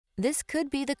This could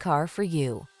be the car for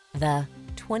you. The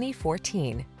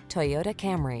 2014 Toyota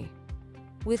Camry.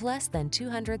 With less than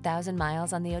 200,000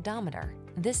 miles on the odometer,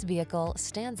 this vehicle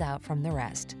stands out from the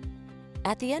rest.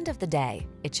 At the end of the day,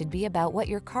 it should be about what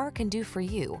your car can do for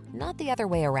you, not the other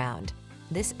way around.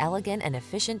 This elegant and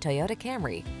efficient Toyota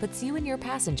Camry puts you and your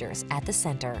passengers at the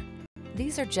center.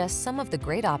 These are just some of the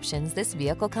great options this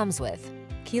vehicle comes with: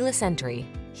 keyless entry,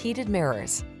 heated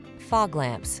mirrors, fog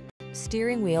lamps,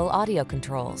 steering wheel audio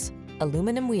controls,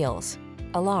 aluminum wheels,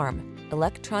 alarm,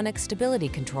 electronic stability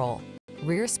control,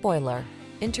 rear spoiler,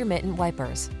 intermittent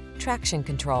wipers, traction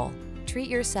control. Treat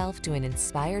yourself to an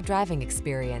inspired driving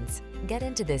experience. Get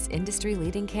into this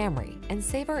industry-leading Camry and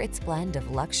savor its blend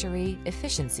of luxury,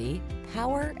 efficiency,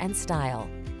 power, and style.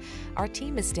 Our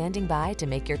team is standing by to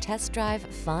make your test drive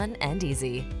fun and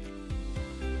easy.